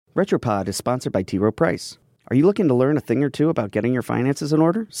Retropod is sponsored by T. Rowe Price. Are you looking to learn a thing or two about getting your finances in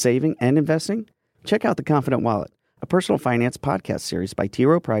order, saving, and investing? Check out The Confident Wallet, a personal finance podcast series by T.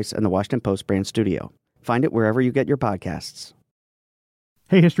 Rowe Price and the Washington Post brand studio. Find it wherever you get your podcasts.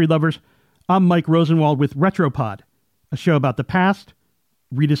 Hey, history lovers. I'm Mike Rosenwald with Retropod, a show about the past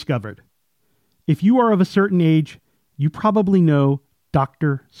rediscovered. If you are of a certain age, you probably know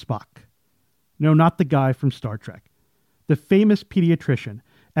Dr. Spock. No, not the guy from Star Trek. The famous pediatrician,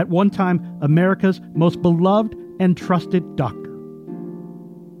 at one time America's most beloved and trusted doctor.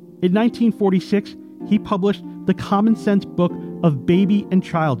 In 1946, he published the Common Sense Book of Baby and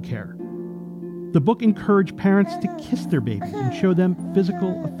Child Care. The book encouraged parents to kiss their baby and show them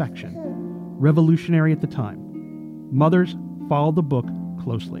physical affection. Revolutionary at the time. Mothers followed the book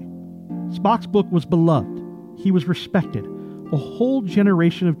closely. Spock's book was beloved. He was respected. A whole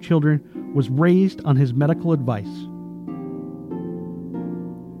generation of children was raised on his medical advice.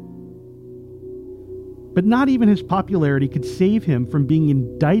 But not even his popularity could save him from being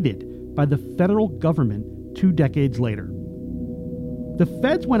indicted by the federal government 2 decades later. The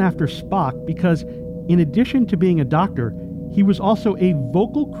feds went after Spock because, in addition to being a doctor, he was also a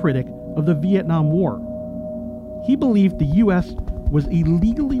vocal critic of the Vietnam War. He believed the U.S. was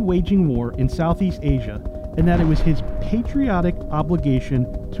illegally waging war in Southeast Asia and that it was his patriotic obligation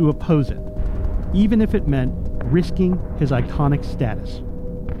to oppose it, even if it meant risking his iconic status.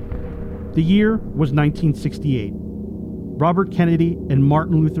 The year was 1968. Robert Kennedy and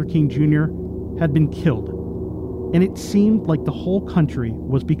Martin Luther King Jr. had been killed, and it seemed like the whole country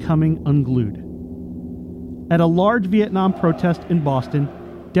was becoming unglued. At a large Vietnam protest in Boston,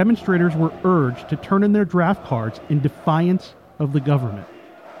 demonstrators were urged to turn in their draft cards in defiance of the government.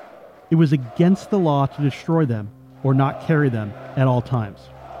 It was against the law to destroy them or not carry them at all times.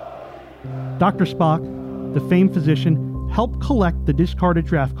 Dr. Spock, the famed physician, helped collect the discarded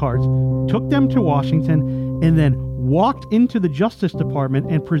draft cards, took them to Washington, and then walked into the Justice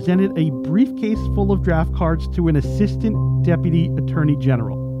Department and presented a briefcase full of draft cards to an assistant deputy attorney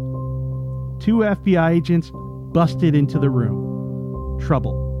general. 2 FBI agents busted into the room.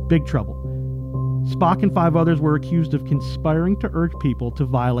 Trouble. Big trouble. Spock and 5 others were accused of conspiring to urge people to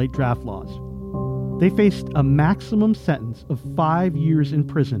violate draft laws. They faced a maximum sentence of 5 years in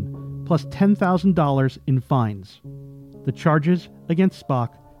prison, plus $10,000 in fines. The charges against Spock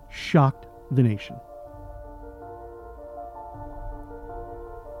shocked the nation.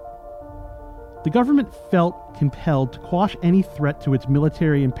 The government felt compelled to quash any threat to its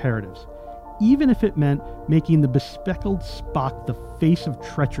military imperatives, even if it meant making the bespectacled Spock the face of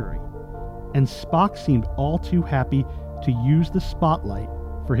treachery. And Spock seemed all too happy to use the spotlight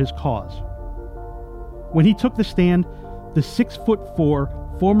for his cause. When he took the stand, the 6'4"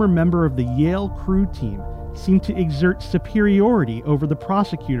 former member of the Yale crew team seemed to exert superiority over the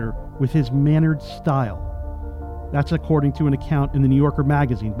prosecutor with his mannered style. That's according to an account in the New Yorker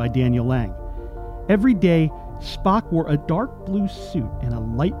magazine by Daniel Lang. Every day, Spock wore a dark blue suit and a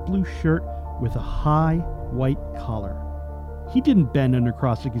light blue shirt with a high white collar. He didn't bend under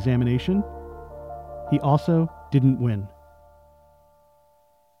cross-examination. He also didn't win.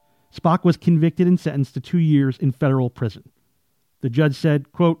 Spock was convicted and sentenced to 2 years in federal prison. The judge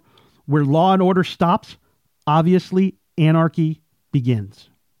said, quote, "Where law and order stops, obviously anarchy begins."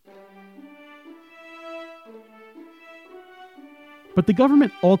 But the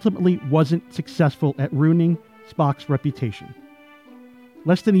government ultimately wasn't successful at ruining Spock's reputation.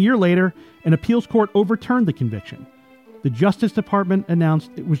 Less than a year later, an appeals court overturned the conviction. The Justice Department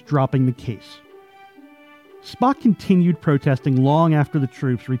announced it was dropping the case. Spock continued protesting long after the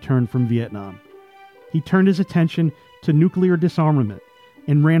troops returned from Vietnam. He turned his attention to nuclear disarmament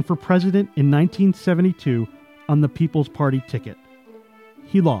and ran for president in 1972 on the People's Party ticket.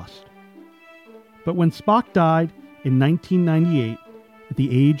 He lost. But when Spock died in 1998, at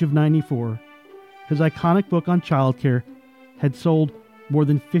the age of 94, his iconic book on childcare had sold more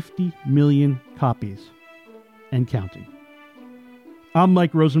than 50 million copies and counting. I'm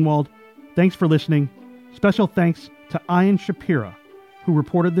Mike Rosenwald. Thanks for listening. Special thanks to Ian Shapira, who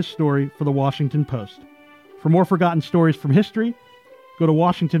reported this story for the Washington Post. For more forgotten stories from history, go to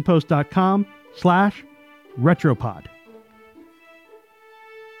WashingtonPost.com/Retropod.